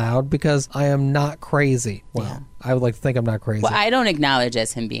out loud because I am not crazy. Well, I would like to think I'm not crazy. Well, I don't acknowledge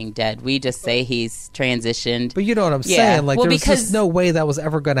as him being dead. We just say he's transitioned. But you know what I'm saying? Like, there's just no way that was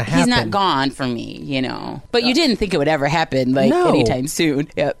ever going to happen. He's not gone from me, you know. But you didn't think it would ever happen, like, anytime soon.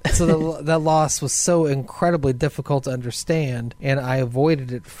 Yep. So that loss was so incredibly difficult to understand, and I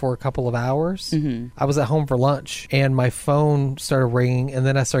avoided it for a couple of hours. Mm-hmm. I was at home for lunch, and my phone started ringing, and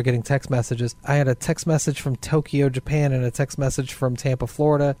then I started getting text messages. I had a text message from Tokyo, Japan, and a text message from Tampa,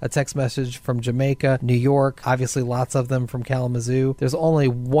 Florida, a text message from Jamaica, New York, obviously lots of them from Kalamazoo. There's only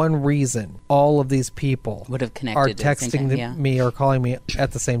one reason all of these people would have connected are texting me or calling me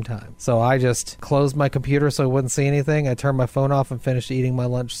at the same time. So I just closed my computer so I wouldn't see anything. I turned my phone off and finished eating my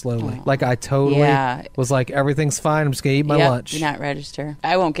lunch slowly. Oh. Like I totally was like, everything's fine. I'm just going to eat my lunch. Do not register.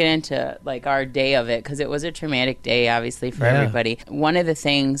 I won't get into like our day of it because it was a traumatic day, obviously, for everybody. One of the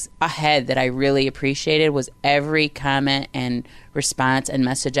things ahead that I really appreciated was every comment and response and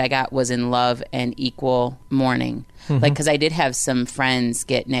message I got was in love and equal mourning. Like, because I did have some friends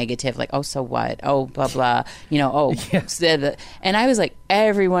get negative, like, oh, so what? Oh, blah, blah. You know, oh. And I was like,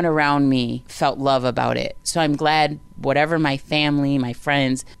 everyone around me felt love about it. So I'm glad whatever my family, my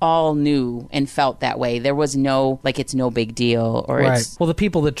friends all knew and felt that way. There was no, like, it's no big deal. Or it's, well, the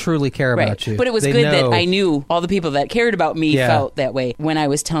people that truly care about you. But it was good that I knew all the people that cared about me felt that way. When I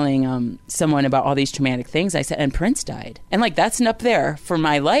was telling someone about all these traumatic things, I said, and Prince died. And like, that's up there for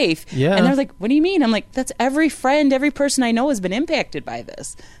my life. Yeah. And they're like, what do you mean? I'm like, that's every friend, every person I know has been impacted by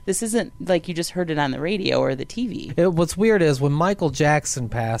this. This isn't like you just heard it on the radio or the TV. What's weird is when Michael Jackson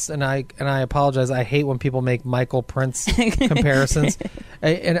passed, and I apologize, I hate when people make Michael Prince comparisons,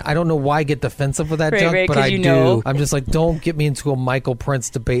 and I don't know why I get defensive with that junk, but I do. Know. I'm just like, don't get me into a Michael Prince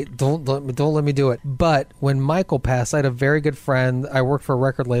debate. Don't let me do it. But when Michael passed, I had a very good friend. I worked for a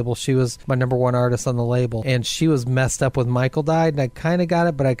record label. She was my number one artist on the label, and she was messed up when Michael died, and I kind of got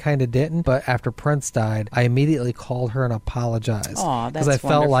it, but I kind of didn't. But after Prince died, I immediately called her and apologized. Oh, that's because I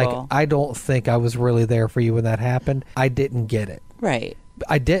felt wonderful. like I don't think I was really there for you when that happened. I didn't get it. Right.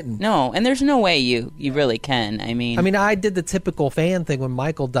 I didn't. No, and there's no way you really can. I mean, I did the typical fan thing when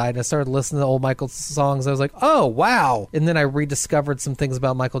Michael died, and I started listening to old Michael songs. I was like, oh, wow. And then I rediscovered some things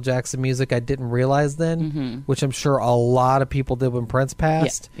about Michael Jackson music I didn't realize then, which I'm sure a lot of people did when Prince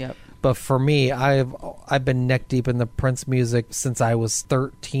passed. Yep. But for me, I've been neck deep in the Prince music since I was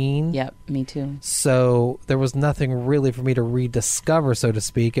 13. Yep, me too. So there was nothing really for me to rediscover, so to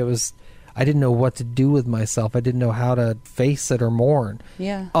speak. I didn't know what to do with myself. I didn't know how to face it or mourn.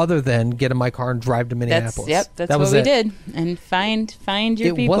 Yeah. Other than get in my car and drive to Minneapolis. That's what we did. And find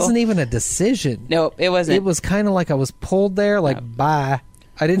your people. It wasn't even a decision. No, it wasn't. It was kind of like I was pulled there, like, bye.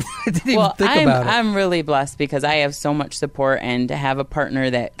 I didn't even think about it. I'm really blessed because I have so much support, and to have a partner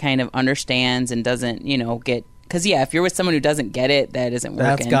that kind of understands and doesn't, get... Because, if you're with someone who doesn't get it, that isn't working.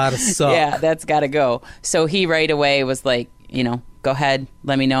 That's got to suck. Yeah, that's got to go. So he right away was like, go ahead,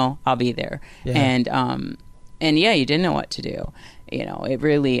 let me know, I'll be there. Yeah. And you didn't know what to do. It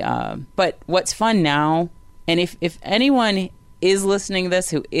really, but what's fun now, and if anyone is listening to this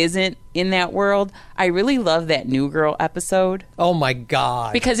who isn't in that world, I really love that New Girl episode. Oh my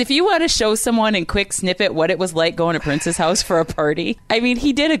God. Because if you want to show someone in quick snippet what it was like going to Prince's house for a party, I mean,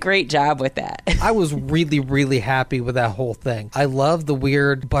 he did a great job with that. I was really, really happy with that whole thing. I love the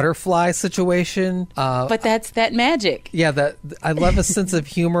weird butterfly situation. But that's that magic. Yeah, I love a sense of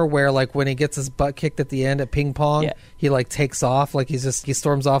humor where, like, when he gets his butt kicked at the end at ping pong, he like takes off, like he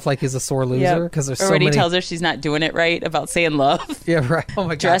storms off like he's a sore loser. Because there's so many. He tells her she's not doing it right about saying love. Yeah, right. Oh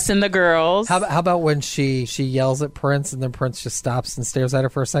my God. Dressing the girls. How about when she yells at Prince and then Prince just stops and stares at her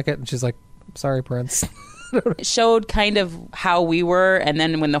for a second and she's like, I'm sorry, Prince. It showed kind of how we were, and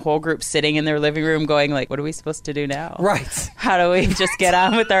then when the whole group's sitting in their living room going like, what are we supposed to do now? Right. How do we just get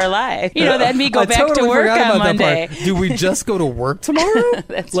on with our life? Then we go back to work on Monday. Do we just go to work tomorrow?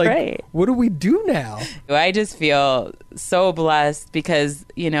 That's right. What do we do now? I just feel so blessed because,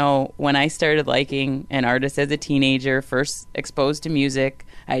 when I started liking an artist as a teenager, first exposed to music,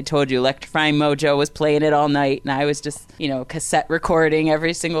 I told you Electrifying Mojo was playing it all night, and I was just, cassette recording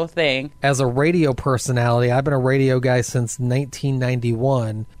every single thing. As a radio personality, I've been a radio guy since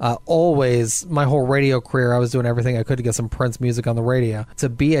 1991. Always, my whole radio career, I was doing everything I could to get some Prince music on the radio. To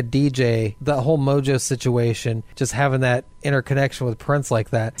be a DJ, the whole Mojo situation, just having that interconnection with Prince like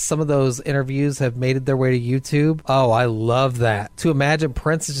that. Some of those interviews have made their way to YouTube. Oh, I love that. To imagine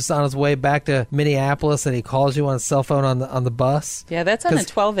Prince is just on his way back to Minneapolis and he calls you on his cell phone on the bus. Yeah, that's on a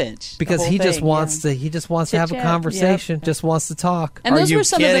 12-inch. Because he just wants to have a conversation, just wants to talk. And those were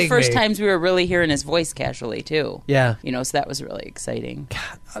some of the first times we were really hearing his voice casually too. Yeah. So that was really exciting.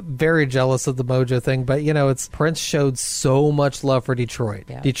 God, I'm very jealous of the Mojo thing, but it's Prince showed so much love for Detroit.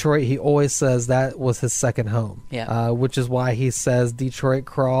 Yeah. Detroit, he always says that was his second home. Yeah. Which is why he says Detroit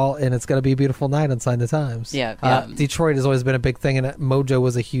crawl and it's going to be a beautiful night on Sign the Times. Yeah. Detroit has always been a big thing, and Mojo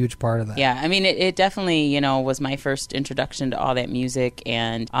was a huge part of that. Yeah, I mean, it definitely, was my first introduction to all that music,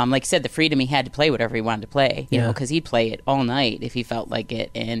 and like you said, the freedom he had to play whatever he wanted to play, you know, because he'd play it all night if he felt like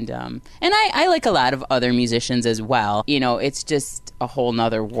it, and I like a lot of other musicians as well. It's just a whole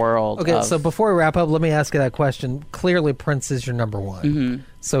nother world. Okay, so before we wrap up, let me ask you that question. Clearly, Prince is your number one. Mm-hmm.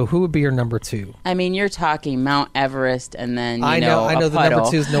 So who would be your number two? I mean, you're talking Mount Everest, and then I know the number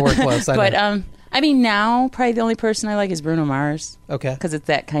two is nowhere close. But I mean, now probably the only person I like is Bruno Mars. Okay, because it's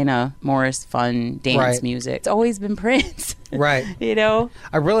that kind of Morris fun dance music. It's always been Prince. Right.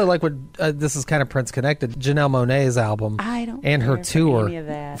 I really like what this is kind of Prince connected. Janelle Monáe's album. I don't and her tour. any of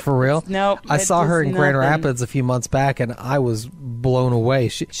that. For real? Nope. I saw her in Grand Rapids a few months back, and I was blown away.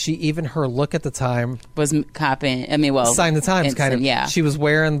 She even, her look at the time was copying. Sign the Times kind of. Yeah. She was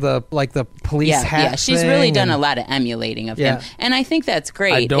wearing the police hat. Yeah, she's really done a lot of emulating of him, and I think that's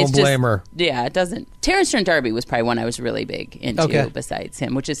great. I don't blame her. Yeah, it doesn't. Terrence Trent D'Arby was probably one I was really big into besides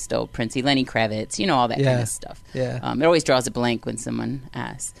him, which is still Princey, Lenny Kravitz, all that kind of stuff. Yeah. It always draws a blank when someone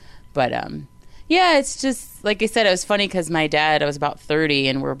asks, but yeah, it's just, like I said, it was funny because my dad, I was about 30,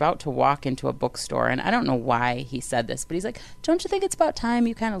 and we're about to walk into a bookstore, and I don't know why he said this, but he's like, don't you think it's about time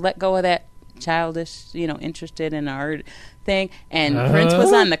you kind of let go of that childish, interested in art thing? And Prince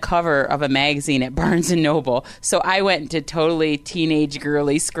was on the cover of a magazine at Barnes & Noble, so I went to totally teenage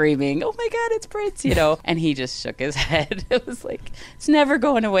girly screaming, oh my God, it's Prince, and he just shook his head. It was like, it's never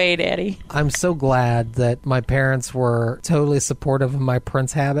going away, Daddy. I'm so glad that my parents were totally supportive of my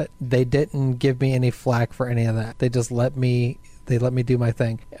Prince habit. They didn't give me any flack for any of that. They just let me do my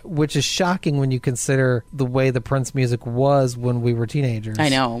thing, which is shocking when you consider the way the Prince music was when we were teenagers. I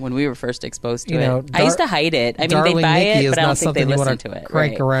know, when we were first exposed to it. I used to hide it. I mean, they buy Nikki it, but I don't think they listen to it.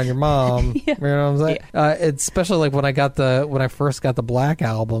 Crank around your mom. Yeah. You know what I'm saying? Especially like when I first got the Black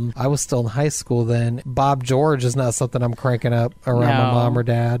album, I was still in high school then. Bob George is not something I'm cranking up around my mom or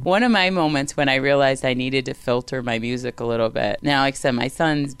dad. One of my moments when I realized I needed to filter my music a little bit. Now, like I said, my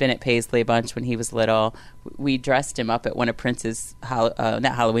son's been at Paisley a bunch when he was little. We dressed him up at one of Prince's, not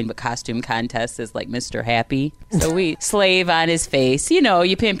Halloween, but costume contests as like Mr. Happy. So we slave on his face.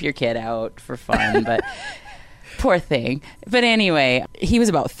 You pimp your kid out for fun, but poor thing. But anyway, he was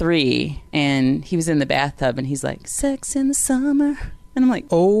about 3, and he was in the bathtub, and he's like, sex in the summer. And I'm like,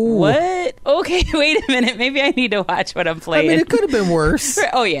 oh, what? Okay, wait a minute. Maybe I need to watch what I'm playing. I mean, it could have been worse.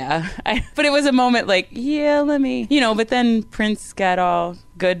 Oh, yeah. But it was a moment like, yeah, let me, but then Prince got all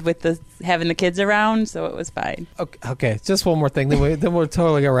good with having the kids around, so it was fine. Okay, just one more thing, then we're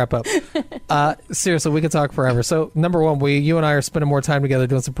totally gonna wrap up. Seriously, we could talk forever. So number one, you and I are spending more time together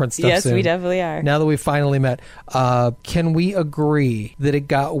doing some Prince stuff. Yes, soon. we definitely are. Now that we finally met, can we agree that it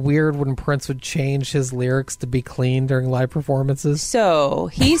got weird when Prince would change his lyrics to be clean during live performances? So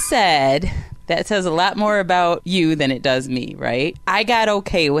he said, that says a lot more about you than it does me, right? I got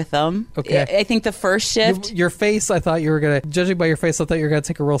okay with them. Okay. I think the first shift... Your face, I thought you were going to... Judging by your face, I thought you were going to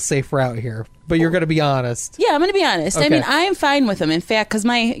take a real safe route here. But you're going to be honest. Yeah, I'm going to be honest. Okay. I mean, I am fine with them. In fact, because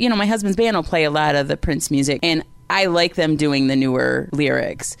my husband's band will play a lot of the Prince music, and I like them doing the newer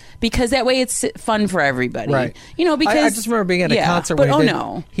lyrics because that way it's fun for everybody. Right. Because I just remember being at a concert but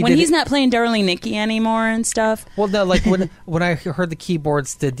when when he's not playing Darling Nikki anymore and stuff. Well, no, like when I heard the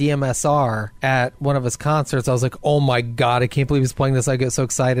keyboards to DMSR at one of his concerts, I was like, oh my God, I can't believe he's playing this. I get so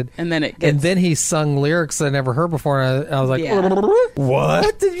excited. And then he sung lyrics I never heard before, and I was like,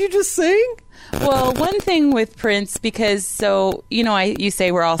 what did you just sing? Well, one thing with Prince, because you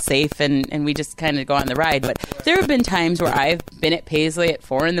say we're all safe and we just kind of go on the ride, but there have been times where I've been at Paisley at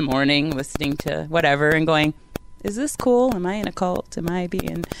 4 a.m. listening to whatever and going, is this cool? Am I in a cult? Am I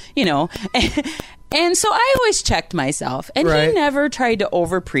being, And so I always checked myself, and he never tried to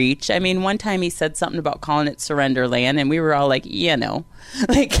over-preach. I mean, one time he said something about calling it Surrender Land, and we were all like,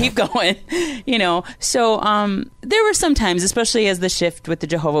 keep going, So there were some times, especially as the shift with the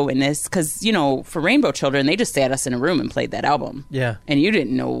Jehovah's Witness, because, for Rainbow Children, they just sat us in a room and played that album. Yeah. And you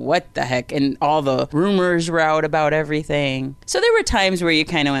didn't know what the heck, and all the rumors were out about everything. So there were times where you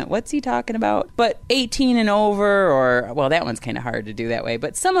kind of went, what's he talking about? But 18 and over, that one's kind of hard to do that way,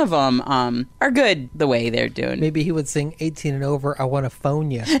 but some of them are good the way they're doing. Maybe he would sing 18 and over, I want to phone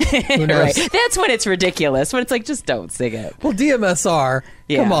you. Who knows? Right. That's when it's ridiculous, when it's like, just don't sing it. Well, DMSR,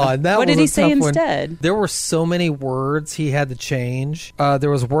 come on. What did he say instead? There were so many words he had to change. There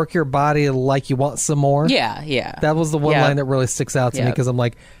was work your body like you want some more. Yeah. That was the one line that really sticks out to me because I'm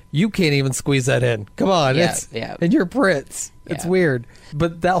like, you can't even squeeze that in. Come on. And you're Prince. It's weird.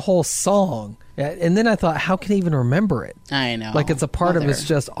 But that whole song... And then I thought, how can he even remember it? I know. Like it's a part of his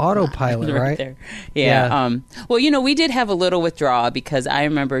just autopilot, right? There. Yeah. We did have a little withdrawal because I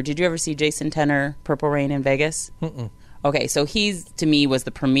remember, did you ever see Jason Tenor, Purple Rain in Vegas? Mm-mm. Okay, so he's, to me, was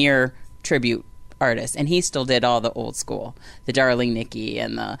the premier tribute artist, and he still did all the old school, the Darling Nikki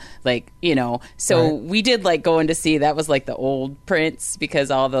and the we did like going to see, that was like the old Prince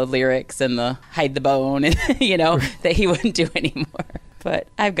because all the lyrics and the hide the bone and that he wouldn't do anymore. But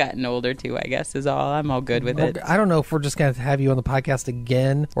I've gotten older too, I guess, is all. I'm all good with it. I don't know if we're just going to have you on the podcast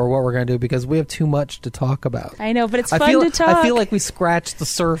again or what we're going to do because we have too much to talk about. I know, but it's fun to talk. I feel like we scratched the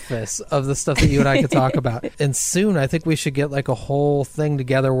surface of the stuff that you and I could talk about. And soon I think we should get like a whole thing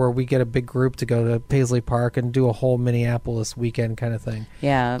together where we get a big group to go to Paisley Park and do a whole Minneapolis weekend kind of thing.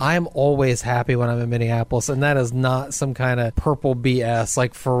 Yeah. I'm always happy when I'm in Minneapolis, and that is not some kind of purple BS.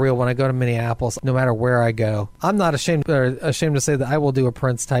 Like, for real, when I go to Minneapolis, no matter where I go, I'm not ashamed to say that I will do a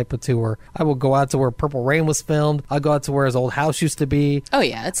Prince type of tour. I will go out to where Purple Rain was filmed. I'll go out to where his old house used to be. Oh,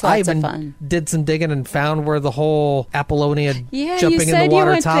 yeah, it's lots of fun. Did some digging and found where the whole Apollonia jumping in the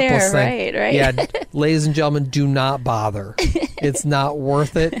water topless there, thing. Right. Yeah, ladies and gentlemen, do not bother. It's not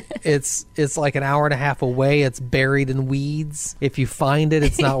worth it. It's like an hour and a half away. It's buried in weeds. If you find it,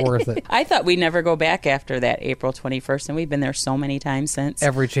 it's not worth it. I thought we'd never go back after that April 21st, and we've been there so many times since.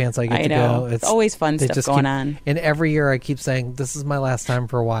 Every chance I get to go. It's always fun stuff going on. And every year I keep saying, this is my last time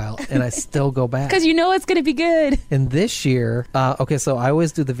for a while, and I still go back. Because you know it's going to be good. And this year, so I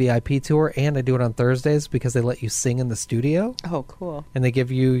always do the VIP tour, and I do it on Thursdays because they let you sing in the studio. Oh, cool. And they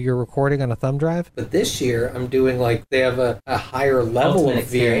give you your recording on a thumb drive. But this year, I'm doing they have a higher level Ultimate of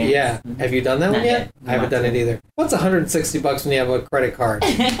VR. Yeah. Have you done that one yet? I haven't done it either. What's $160 when you have a credit card?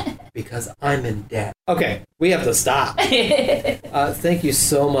 Because I'm in debt. Okay, we have to stop. Thank you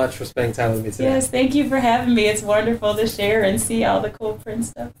so much for spending time with me today. Yes, thank you for having me. It's wonderful to share and see all the cool Prince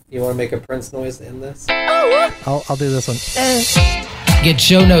stuff. You want to make a Prince noise to end this? I'll do this one. Get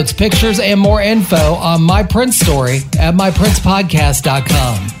show notes, pictures, and more info on My Prince Story at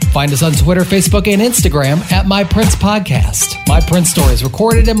myprincepodcast.com. Find us on Twitter, Facebook, and Instagram at My Prince Podcast. My Prince Story is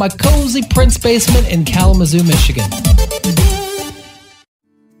recorded in my cozy Prince basement in Kalamazoo, Michigan.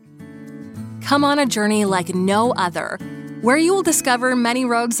 Come on a journey like no other, where you will discover many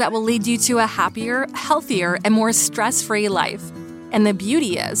roads that will lead you to a happier, healthier, and more stress-free life. And the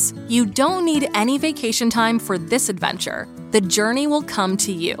beauty is, you don't need any vacation time for this adventure. The journey will come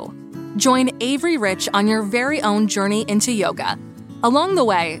to you. Join Avery Rich on your very own journey into yoga. Along the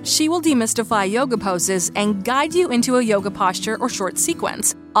way, she will demystify yoga poses and guide you into a yoga posture or short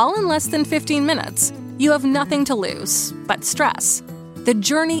sequence, all in less than 15 minutes. You have nothing to lose but stress. The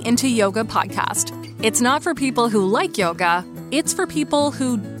Journey into Yoga podcast. It's not for people who like yoga, it's for people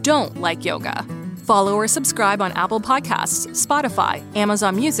who don't like yoga. Follow or subscribe on Apple Podcasts, Spotify,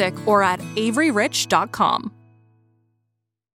 Amazon Music, or at averyrich.com.